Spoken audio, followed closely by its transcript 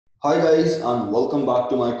Hi guys, and welcome back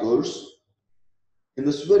to my course. In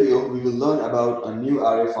this video, we will learn about a new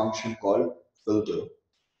array function called filter.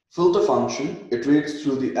 Filter function iterates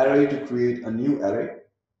through the array to create a new array.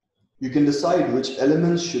 You can decide which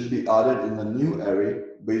elements should be added in the new array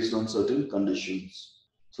based on certain conditions.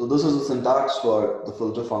 So this is the syntax for the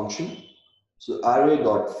filter function. So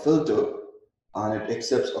array.filter, and it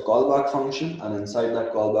accepts a callback function, and inside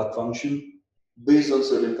that callback function, based on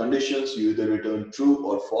certain conditions, you either return true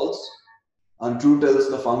or false. And true tells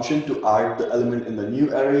the function to add the element in the new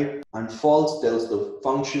array, and false tells the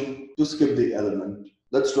function to skip the element.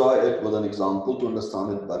 Let's try it with an example to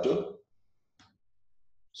understand it better.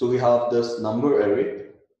 So we have this number array.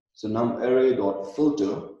 So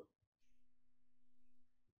numarray.filter,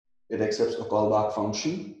 it accepts a callback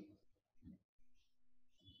function.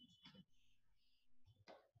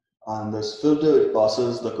 And this filter, it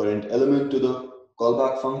passes the current element to the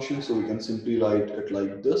callback function. So we can simply write it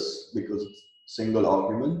like this because it's single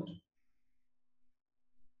argument.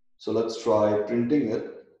 So let's try printing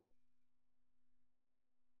it.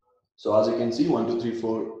 So as you can see, 1, 2, 3,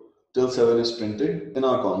 4 till 7 is printed in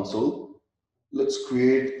our console. Let's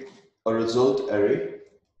create a result array.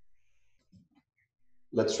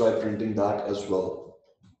 Let's try printing that as well.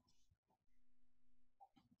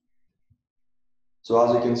 So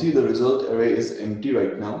as you can see, the result array is empty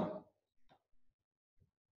right now.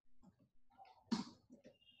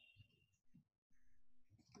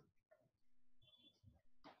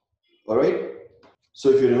 All right. So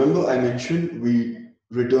if you remember, I mentioned we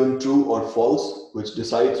return true or false, which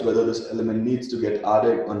decides whether this element needs to get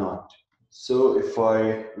added or not. So if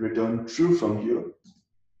I return true from here,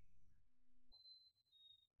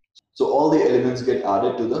 so all the elements get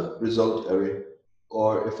added to the result array.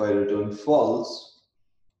 Or if I return false,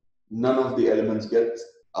 none of the elements get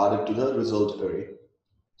added to the result array.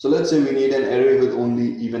 So let's say we need an array with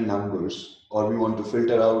only even numbers, or we want to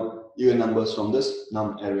filter out even numbers from this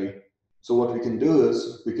num array. So what we can do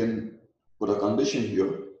is we can put a condition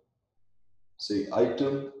here, say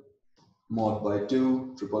item mod by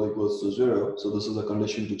 2 triple equals to 0. So this is a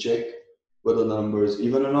condition to check whether the number is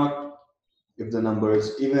even or not. If the number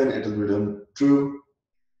is even, it will return true,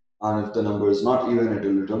 and if the number is not even, it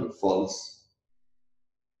will return false.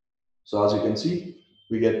 So as you can see,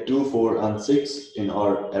 we get 2, 4, and 6 in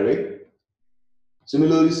our array.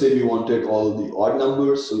 Similarly, say we wanted all the odd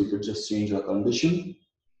numbers, so we could just change our condition,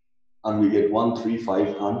 and we get 1, 3,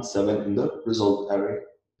 5, and 7 in the result array.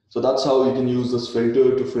 So that's how you can use this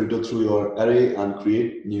filter to filter through your array and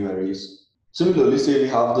create new arrays. Similarly, say we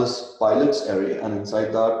have this pilots array, and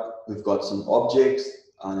inside that we've got some objects,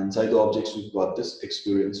 and inside the objects we've got this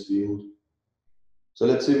experience field. So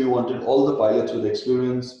let's say we wanted all the pilots with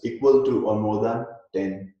experience equal to or more than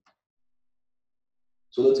 10.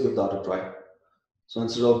 So let's give that a try. So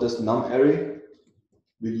instead of this num array,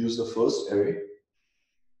 we'll use the first array.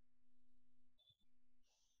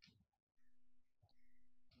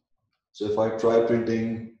 So if I try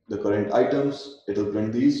printing the current items, it will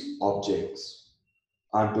print these objects.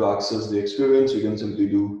 And to access the experience, you can simply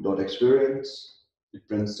do .experience. It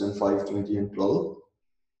prints 10, 5, 20, and 12.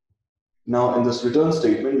 Now in this return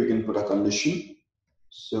statement, we can put a condition.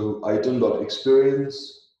 So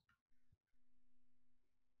item.experience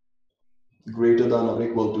greater than or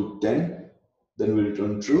equal to 10. Then we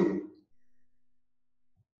return true.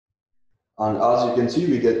 And as you can see,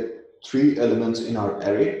 we get 3 elements in our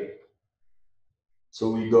array. So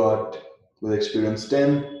we got with experience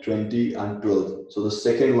 10, 20, and 12. So the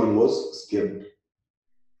second one was skipped.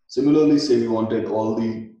 Similarly, say we wanted all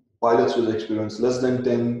the pilots with experience less than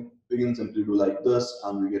 10, we can simply do like this,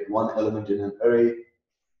 and we get 1 element in an array,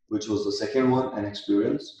 which was the second one, and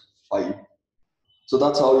experience 5. So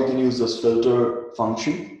that's how you can use this filter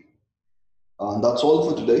function. And that's all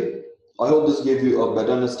for today. I hope this gave you a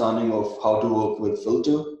better understanding of how to work with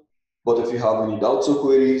filter. But if you have any doubts or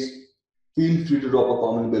queries, feel free to drop a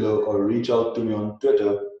comment below or reach out to me on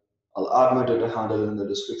Twitter. I'll add my Twitter handle in the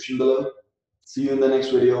description below. See you in the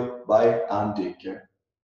next video. Bye and take care.